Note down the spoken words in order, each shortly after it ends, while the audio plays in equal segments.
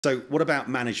So what about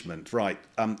management? Right,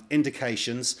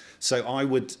 indications. So I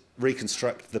would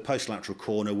reconstruct the posterolateral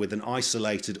corner with an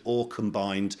isolated or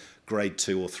combined grade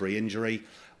 2 or 3 injury,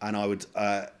 and I would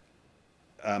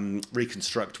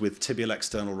reconstruct with tibial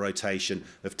external rotation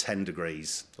of 10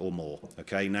 degrees or more.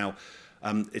 Okay, now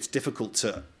it's difficult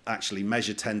to actually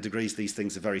measure 10 degrees. These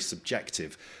things are very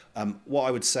subjective. What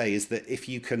I would say is that if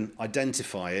you can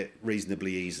identify it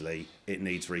reasonably easily, it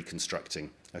needs reconstructing.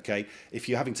 Okay, if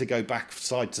you're having to go back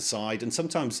side to side, and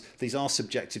sometimes these are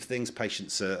subjective things,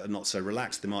 patients are not so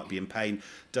relaxed, they might be in pain,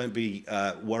 don't be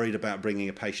worried about bringing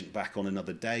a patient back on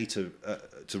another day to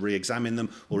re-examine them,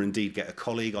 or indeed get a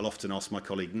colleague. I'll often ask my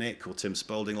colleague Nick or Tim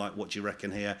Spalding, like, what do you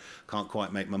reckon here? Can't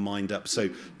quite make my mind up. So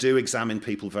do examine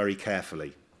people very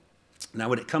carefully. Now,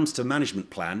 when it comes to management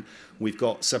plan, we've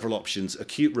got several options.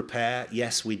 Acute repair,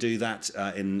 yes, we do that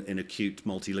in acute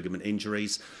multi-ligament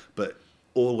injuries, but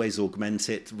always augment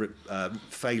it.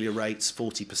 Failure rates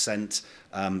 40%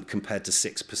 compared to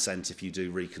 6% if you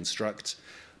do reconstruct.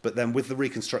 But then with the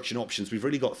reconstruction options, we've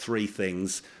really got 3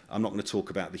 things. I'm not going to talk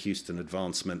about the Houston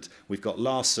advancement. We've got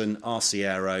Larsen,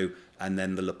 Arciero, and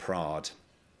then the Laprade.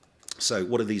 So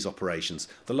what are these operations?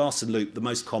 The Larsen loop, the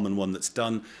most common one that's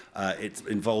done, it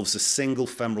involves a single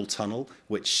femoral tunnel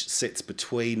which sits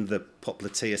between the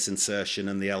popliteus insertion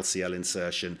and the LCL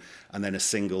insertion, and then a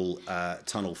single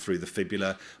tunnel through the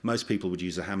fibula. Most people would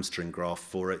use a hamstring graft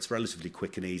for it. It's relatively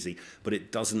quick and easy, but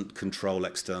it doesn't control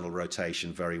external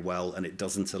rotation very well, and it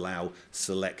doesn't allow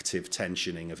selective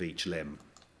tensioning of each limb.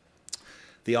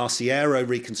 The Arciero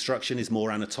reconstruction is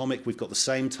more anatomic. We've got the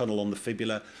same tunnel on the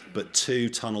fibula, but 2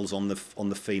 tunnels on the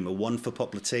femur, one for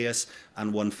popliteus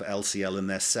and one for LCL, and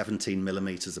they're 17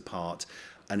 millimeters apart.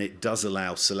 And it does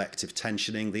allow selective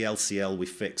tensioning. The LCL we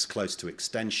fix close to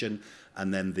extension,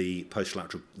 and then the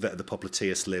posterolateral, the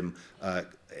popliteus limb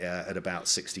at about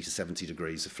 60 to 70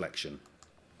 degrees of flexion.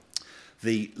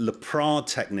 The Laprade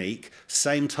technique,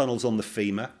 same tunnels on the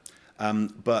femur,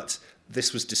 but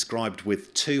this was described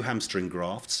with 2 hamstring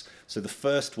grafts. So the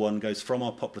first one goes from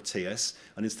our popliteus,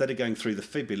 and instead of going through the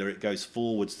fibula, it goes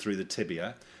forwards through the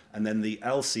tibia, and then the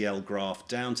LCL graft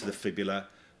down to the fibula,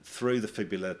 through the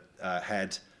fibula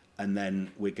head, and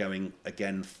then we're going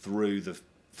again through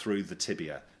the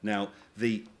tibia. Now,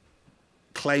 the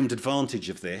claimed advantage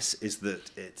of this is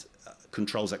that it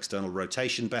controls external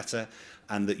rotation better,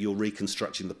 and that you're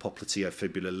reconstructing the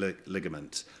popliteofibular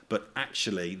ligament. But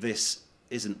actually, this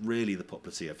isn't really the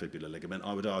popliteofibular ligament.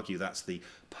 I would argue that's the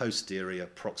posterior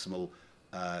proximal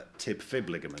tib-fib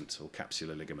ligament, or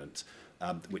capsular ligament,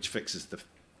 which fixes the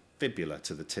fibula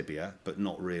to the tibia, but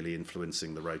not really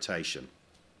influencing the rotation.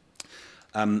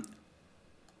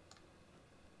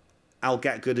 Al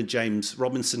Gatgood and James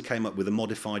Robinson came up with a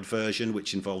modified version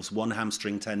which involves 1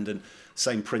 hamstring tendon,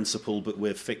 same principle, but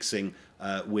we're fixing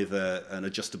with an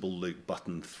adjustable loop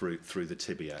button through the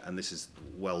tibia, and this is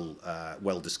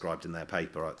well described in their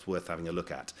paper. It's worth having a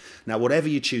look at. Now, whatever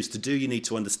you choose to do, you need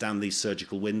to understand these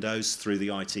surgical windows through the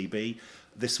ITB.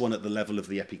 This one at the level of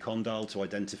the epicondyle to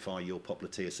identify your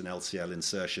popliteus and LCL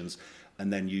insertions,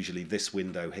 and then usually this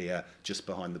window here just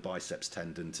behind the biceps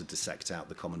tendon to dissect out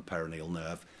the common peroneal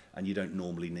nerve, and you don't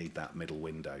normally need that middle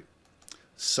window.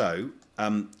 So,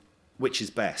 which is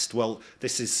best? Well,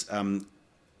 this is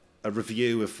a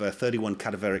review of 31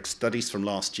 cadaveric studies from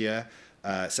last year,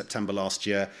 September last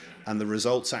year, and the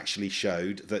results actually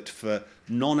showed that for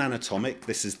non-anatomic,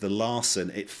 this is the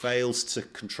Larsen, it fails to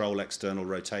control external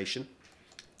rotation.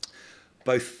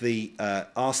 Both the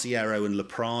Arciero and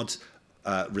Laprade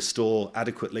restore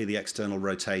adequately the external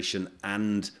rotation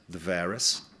and the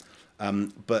varus.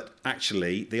 But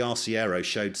actually, the Arciero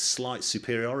showed slight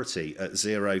superiority at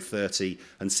 0, 30,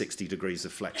 and 60 degrees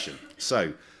of flexion.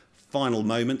 So, final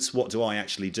moments, what do I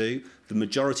actually do? The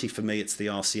majority for me, it's the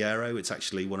Arciero. It's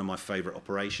actually one of my favourite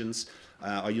operations.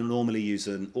 I normally use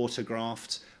an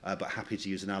autograft, but happy to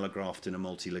use an allograft in a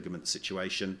multi-ligament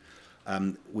situation.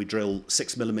 We drill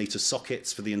 6mm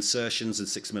sockets for the insertions and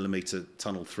 6mm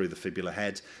tunnel through the fibula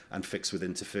head and fix with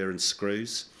interference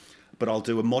screws. But I'll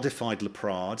do a modified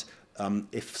Laprade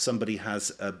if somebody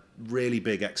has a really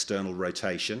big external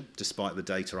rotation, despite the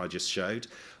data I just showed,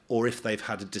 or if they've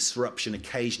had a disruption,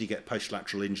 occasionally get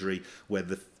posterolateral injury where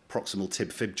the proximal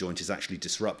tib-fib joint is actually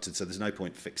disrupted, so there's no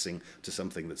point fixing to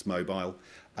something that's mobile,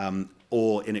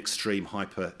 or in extreme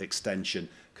hyperextension,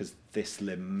 because this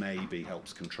limb maybe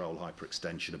helps control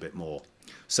hyperextension a bit more.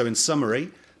 So in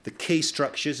summary, the key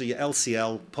structures are your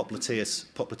LCL,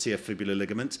 popliteofibular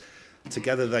ligament.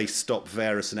 Together they stop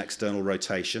varus and external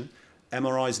rotation.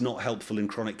 MRI is not helpful in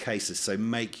chronic cases, so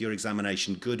make your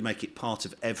examination good, make it part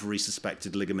of every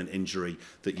suspected ligament injury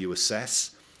that you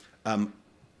assess.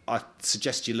 I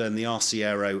suggest you learn the RC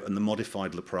Aero and the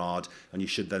modified Laprade, and you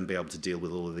should then be able to deal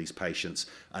with all of these patients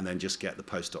and then just get the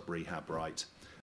post-op rehab right.